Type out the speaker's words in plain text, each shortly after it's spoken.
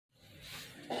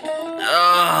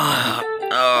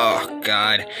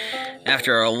god.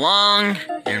 After a long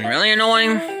and really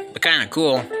annoying, but kind of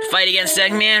cool, fight against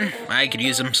Eggman, I could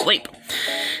use some sleep.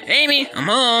 Amy, I'm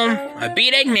home. I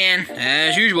beat Eggman,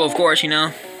 as usual, of course, you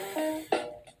know.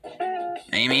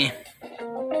 Amy?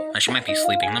 She might be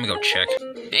sleeping. Let me go check.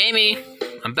 Amy,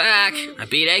 I'm back. I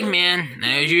beat Eggman,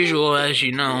 as usual, as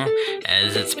you know,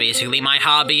 as it's basically my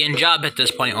hobby and job at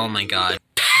this point. Oh my god.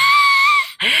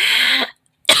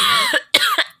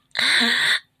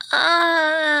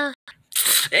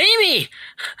 Amy!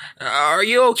 Are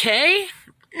you okay?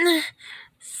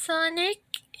 Sonic,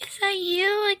 is that you?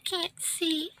 I can't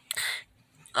see.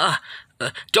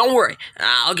 Don't worry.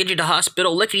 I'll get you to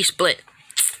hospital lickety-split.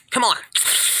 Come on.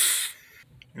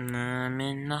 I'm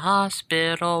in the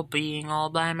hospital, being all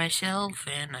by myself,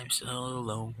 and I'm so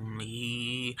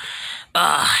lonely.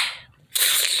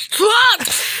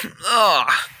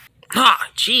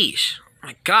 Jeez.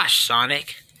 My gosh,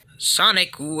 Sonic.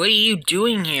 Sonic, what are you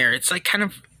doing here? It's like kind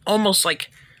of almost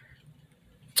like...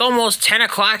 It's almost 10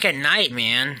 o'clock at night,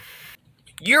 man.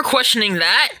 You're questioning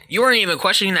that? You weren't even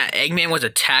questioning that Eggman was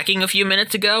attacking a few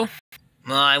minutes ago?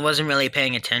 Well, I wasn't really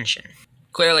paying attention.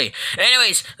 Clearly.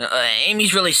 Anyways,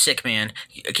 Amy's really sick, man.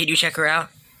 Can you check her out?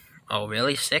 Oh,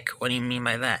 really? Sick? What do you mean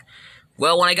by that?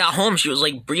 Well, when I got home, she was,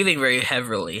 like, breathing very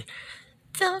heavily.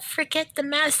 Don't forget the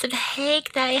massive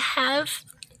headache that I have.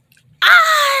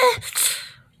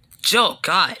 Oh,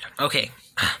 God. Okay.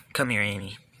 Come here,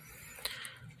 Amy.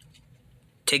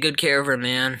 Take good care of her,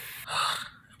 man.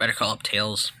 Better call up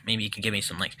Tails. Maybe you can give me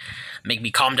some, like, make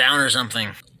me calm down or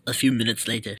something. A few minutes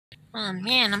later. Oh,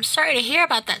 man, I'm sorry to hear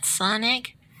about that,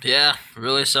 Sonic. Yeah,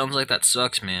 really sounds like that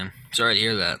sucks, man. Sorry to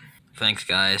hear that. Thanks,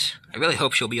 guys. I really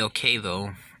hope she'll be okay,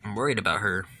 though. I'm worried about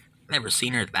her. Never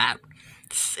seen her that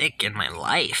sick in my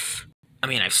life. I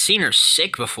mean, I've seen her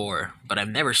sick before, but I've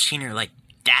never seen her, like,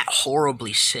 that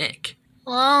horribly sick.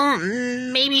 Well,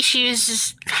 maybe she was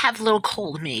just have a little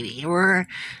cold, maybe. Or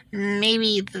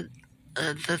maybe the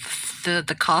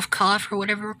cough or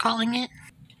whatever we're calling it.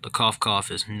 The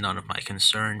cough is none of my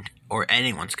concern, or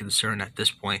anyone's concern at this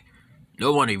point.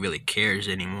 Nobody really cares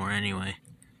anymore anyway.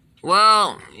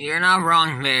 Well, you're not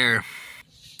wrong there.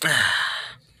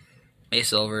 Hey,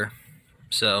 Silver.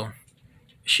 So,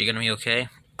 is she gonna be okay?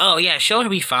 Oh, yeah, she'll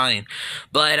be fine.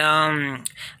 But, I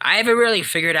haven't really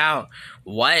figured out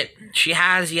what she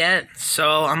has yet.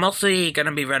 So, I'm mostly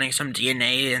gonna be running some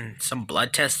DNA and some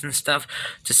blood tests and stuff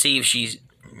to see if she's,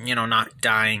 you know, not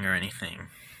dying or anything.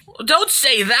 Don't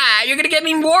say that! You're gonna get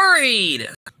me worried!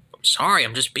 I'm sorry,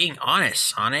 I'm just being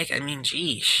honest, Sonic. I mean,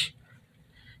 geesh.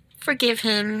 Forgive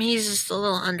him. He's just a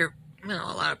little under, a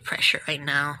lot of pressure right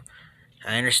now.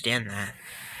 I understand that.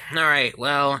 Alright,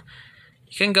 well,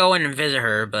 you can go in and visit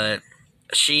her, but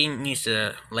she needs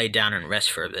to lay down and rest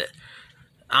for a bit.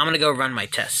 I'm gonna go run my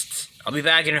tests. I'll be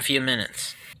back in a few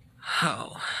minutes.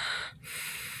 Oh.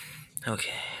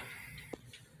 Okay.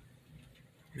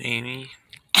 Amy?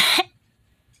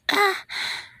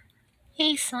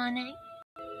 Hey, Sonic.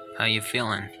 How you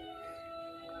feeling?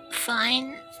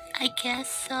 Fine, I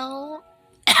guess so.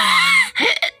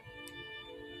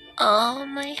 Oh,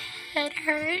 my head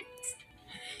hurts.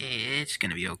 It's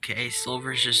gonna be okay.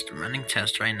 Silver's just running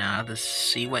tests right now to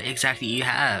see what exactly you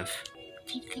have.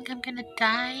 Do you think I'm gonna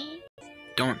die?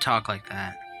 Don't talk like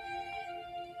that.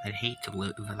 I'd hate to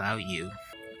live without you.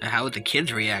 How would the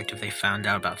kids react if they found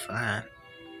out about that?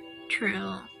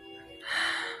 True.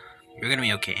 You're gonna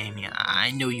be okay, Amy.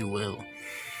 I know you will.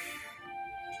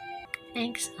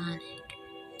 Thanks, Sonic.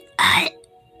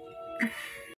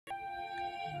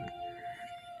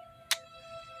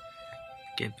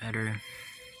 Get better.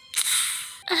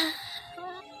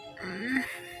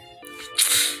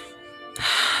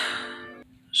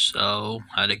 So,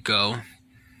 how'd it go?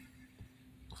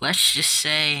 Let's just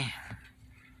say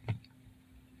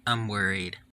I'm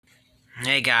worried.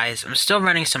 Hey guys, I'm still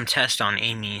running some tests on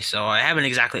Amy, so I haven't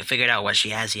exactly figured out what she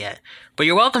has yet. But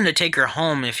you're welcome to take her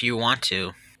home if you want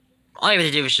to. All you have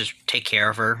to do is just take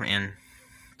care of her and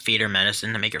feed her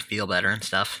medicine to make her feel better and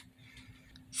stuff.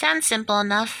 Sounds simple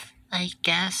enough, I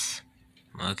guess.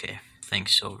 Okay,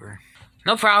 thanks, Silver.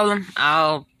 No problem.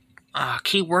 I'll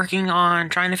keep working on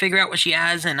trying to figure out what she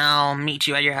has, and I'll meet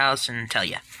you at your house and tell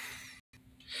you.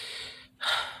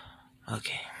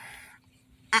 Okay.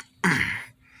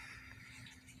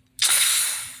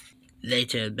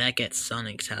 Later, back at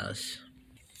Sonic's house.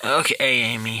 Okay,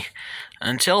 Amy.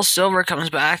 Until Silver comes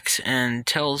back and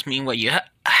tells me what you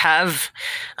have,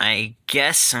 I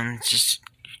guess I'm just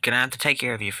gonna have to take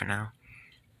care of you for now.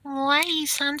 Why do you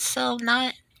sound so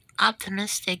not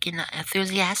optimistic and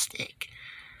enthusiastic?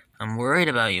 I'm worried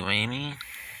about you, Amy.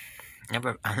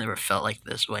 I've never felt like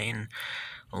this way in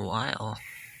a while.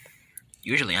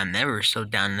 Usually I'm never so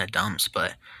down in the dumps,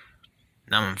 but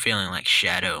now I'm feeling like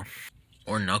Shadow.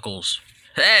 Or Knuckles.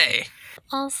 Hey!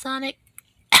 Oh, Sonic.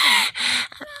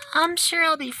 I'm sure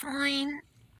I'll be fine.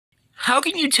 How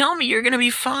can you tell me you're gonna be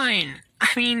fine? I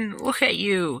mean, look at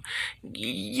you.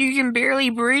 You can barely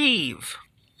breathe.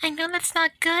 I know that's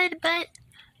not good, but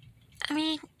I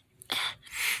mean,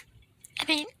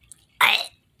 I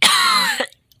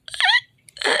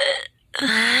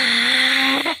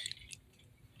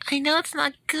know it's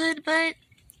not good, but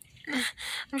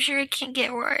I'm sure it can't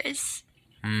get worse.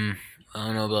 I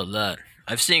don't know about that.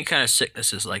 I've seen kind of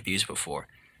sicknesses like these before.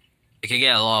 It could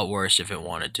get a lot worse if it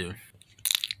wanted to.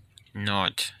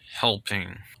 Not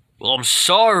helping. Well, I'm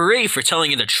sorry for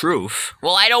telling you the truth.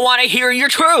 Well, I don't want to hear your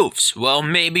truths. Well,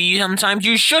 maybe sometimes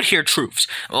you should hear truths.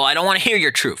 Well, I don't want to hear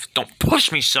your truth. Don't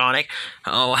push me, Sonic.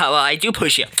 Oh, how I do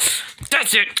push you.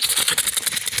 That's it.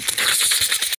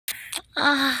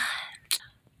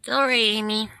 Don't worry,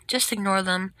 Amy. Just ignore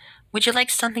them. Would you like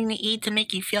something to eat to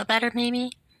make you feel better,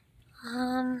 maybe?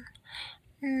 No.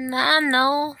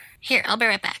 Here, I'll be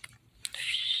right back.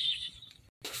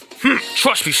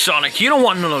 Trust me, Sonic, you don't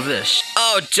want none of this.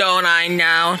 Oh, don't I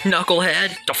now,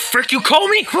 knucklehead? The frick you call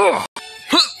me?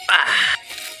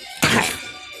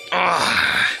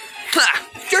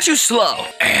 You're too slow.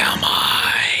 Am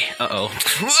I? Uh-oh.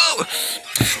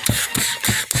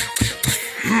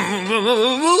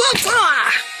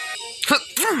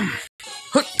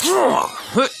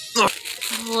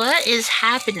 What is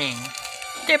happening?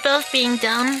 They're both being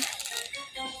dumb.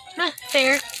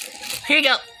 Fair. Here you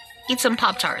go. Eat some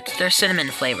Pop-Tarts. They're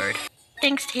cinnamon flavored.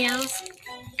 Thanks, Tails.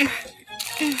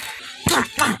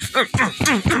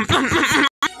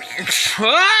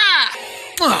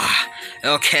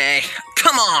 Okay,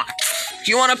 come on.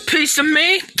 Do you want a piece of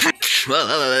me?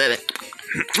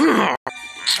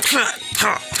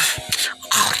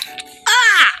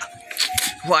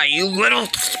 Why, you little...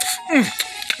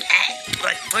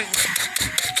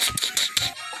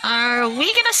 Are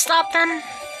we gonna stop them?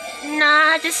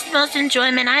 Nah, this is the most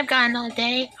enjoyment I've gotten all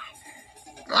day.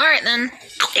 Alright then.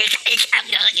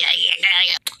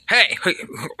 Hey,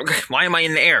 why am I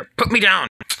in the air? Put me down.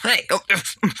 Hey,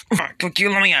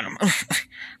 you let me at him.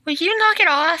 Will you knock it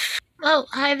off? Oh,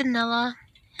 hi, Vanilla.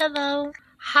 Hello.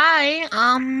 Hi,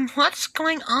 what's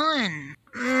going on?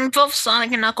 Both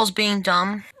Sonic and Knuckles being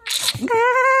dumb.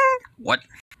 What?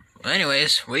 Well,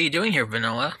 anyways, what are you doing here,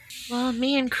 Vanilla? Well,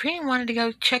 me and Cream wanted to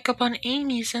go check up on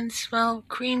Amy since, well,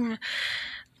 Cream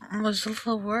was a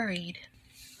little worried.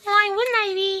 Why wouldn't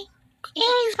I be?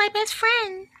 Amy's my best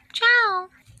friend. Ciao.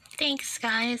 Thanks,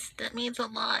 guys. That means a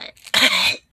lot.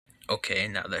 Okay,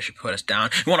 now that should put us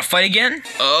down. You want to fight again?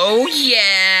 Oh,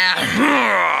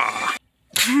 yeah!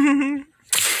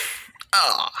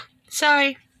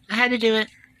 Sorry, I had to do it.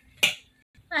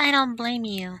 I don't blame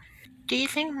you. Do you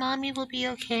think Mommy will be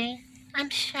okay? I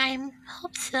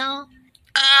hope so.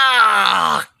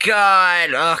 Oh,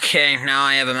 God. Okay, now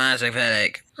I have a massive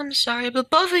headache. I'm sorry, but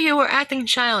both of you were acting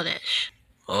childish.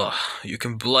 Oh, you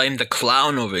can blame the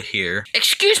clown over here.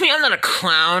 Excuse me, I'm not a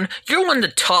clown. You're one to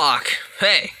talk.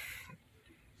 Hey.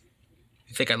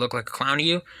 You think I look like a clown to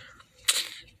you?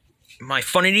 Am I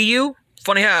funny to you?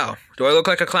 Funny how? Do I look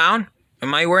like a clown?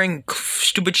 Am I wearing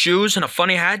stupid shoes and a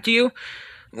funny hat to you?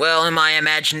 Well, in my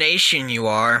imagination, you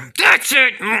are. That's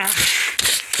it!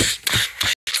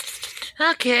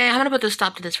 Okay, I'm gonna put a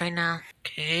stop to this right now.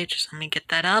 Okay, just let me get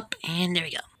that up, and there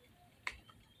we go.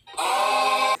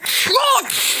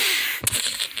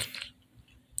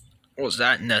 Was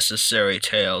that necessary,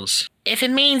 Tails? If it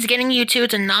means getting you two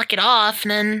to knock it off,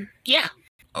 then yeah.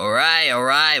 Alright,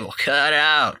 we'll cut it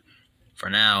out. For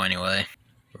now, anyway.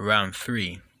 Round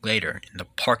 3, later, in the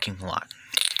parking lot.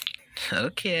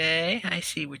 Okay, I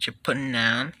see what you're putting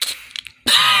down.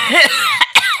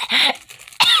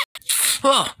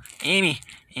 Oh, Amy,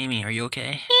 are you okay?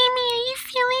 Amy, are you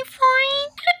feeling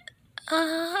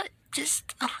fine?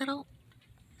 Just a little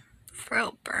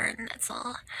throat burn, that's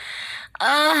all.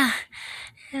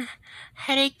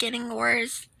 Headache getting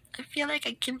worse. I feel like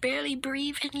I can barely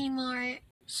breathe anymore.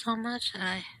 So much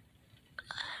that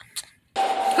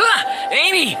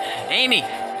Amy,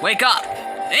 wake up!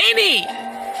 Amy!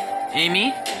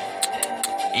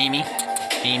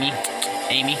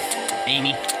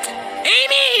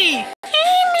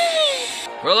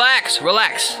 Relax.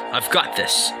 I've got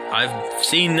this. I've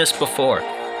seen this before.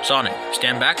 Sonic,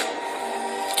 stand back.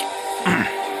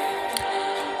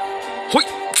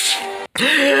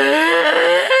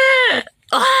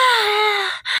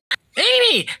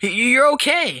 Amy, you're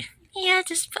okay. Yeah, it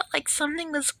just felt like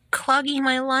something was clogging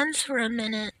my lungs for a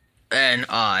minute. And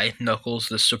I, Knuckles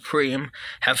the Supreme,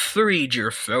 have freed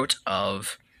your throat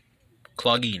of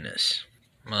clogginess.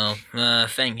 Well,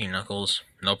 thank you, Knuckles.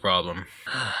 No problem.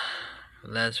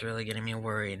 That's really getting me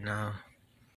worried now.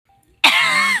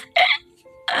 I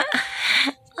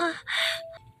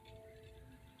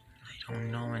don't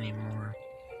know anymore.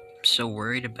 I'm so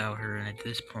worried about her at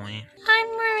this point. I'm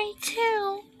worried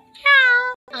too.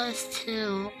 Yeah. Us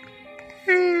too.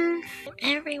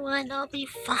 Everyone, I'll be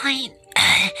fine.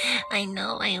 I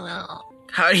know I will.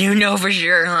 How do you know for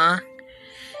sure, huh?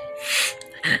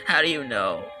 How do you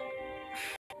know?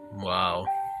 Wow.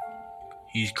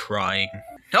 He's crying.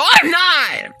 No, I'm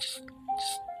not! I'm just...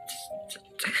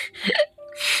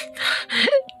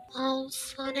 Oh,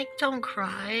 Sonic, don't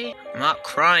cry. I'm not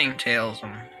crying, Tails.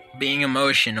 I'm being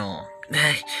emotional.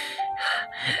 It's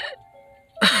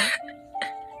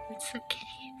okay.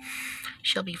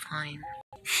 She'll be fine.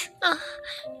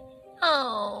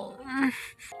 Oh.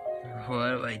 What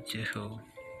do I do?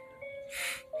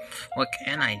 What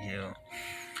can I do?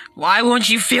 Why won't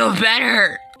you feel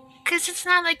better? Because it's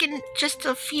not like in just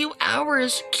a few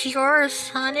hours cure,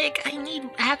 Sonic. I need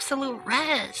absolute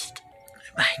rest.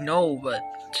 I know, but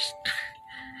just...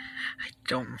 I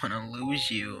don't want to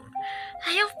lose you.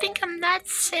 I don't think I'm that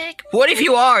sick. What if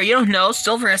you are? You don't know.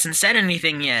 Silver hasn't said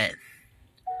anything yet.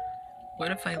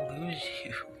 What if I lose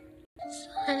you?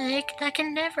 Sonic, that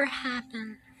can never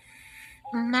happen.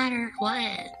 No matter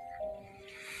what.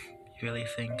 You really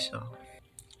think so?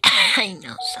 I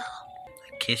know so.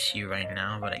 I kiss you right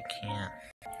now, but I can't.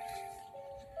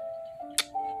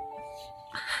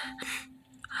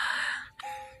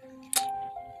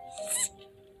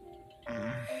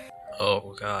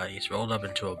 Oh god, he's rolled up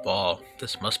into a ball.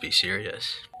 This must be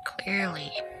serious.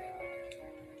 Clearly.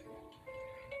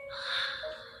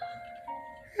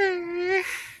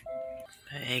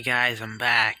 Hey guys, I'm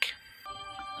back.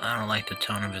 I don't like the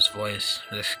tone of his voice.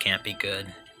 This can't be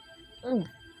good.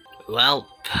 Well,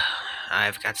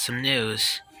 I've got some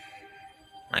news.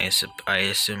 I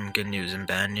assume good news and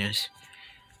bad news.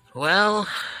 Well...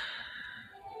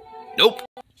 Nope.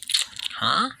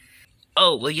 Huh?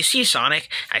 Oh, well, you see, Sonic,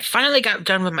 I finally got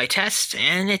done with my tests,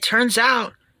 and it turns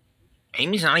out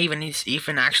Amy's not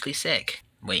even actually sick.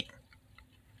 Wait.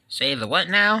 Say the what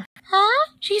now?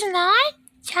 Huh? She's not?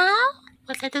 Chow?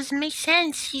 But that doesn't make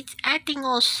sense. She's acting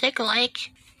all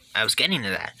sick-like. I was getting to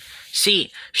that.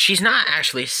 See, she's not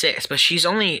actually sick, but she's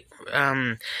only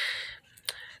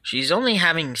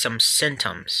having some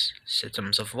symptoms.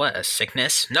 Symptoms of what? A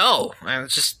sickness? No!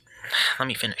 Let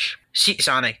me finish. See,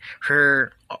 Sonic,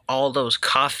 all those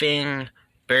coughing,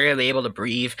 barely able to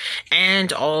breathe,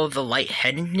 and all the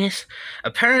lightheadedness,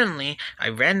 apparently, I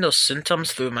ran those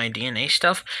symptoms through my DNA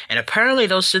stuff, and apparently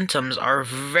those symptoms are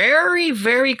very,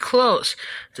 very close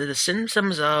to the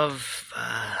symptoms of,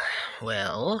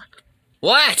 well...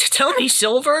 What? Tell me,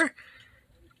 Silver?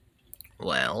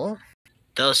 Well,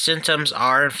 those symptoms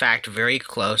are, in fact, very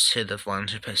close to the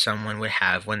ones that someone would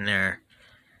have when they're,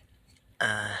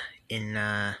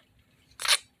 in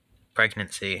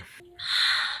pregnancy.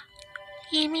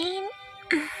 You mean...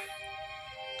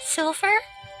 Silver?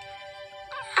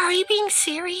 Are you being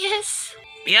serious?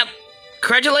 Yep.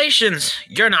 Congratulations!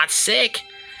 You're not sick.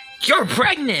 You're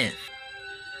pregnant!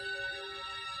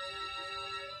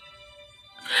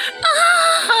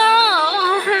 Oh!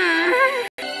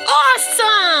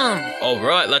 Awesome!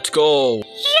 Alright, let's go.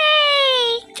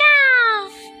 Yay! Ciao!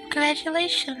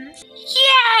 Congratulations.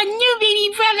 Yeah! New baby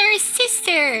brother or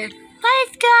sister!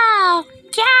 Let's go!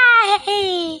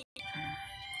 Yay!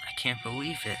 I can't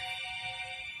believe it.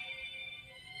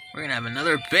 We're gonna have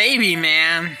another baby,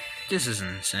 man! This is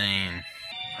insane.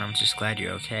 I'm just glad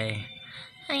you're okay.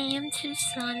 I am too,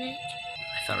 Sonic.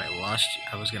 I thought I lost you.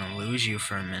 I was gonna lose you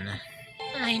for a minute.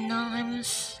 I know I was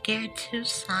scared too,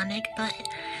 Sonic, but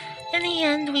in the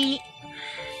end we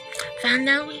found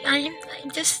out I'm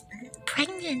just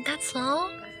pregnant, that's all.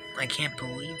 I can't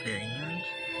believe it, Amy.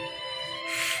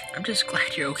 I'm just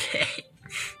glad you're okay.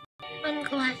 I'm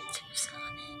glad too, Sonic.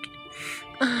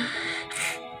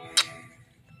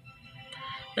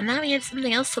 But now we have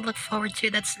something else to look forward to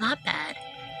that's not bad.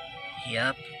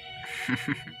 Yep.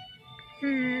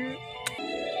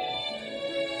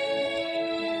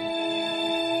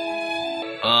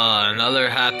 Another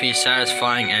happy,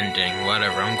 satisfying ending.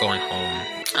 Whatever, I'm going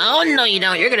home. Oh, no you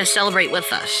don't. You're gonna celebrate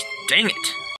with us. Dang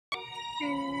it.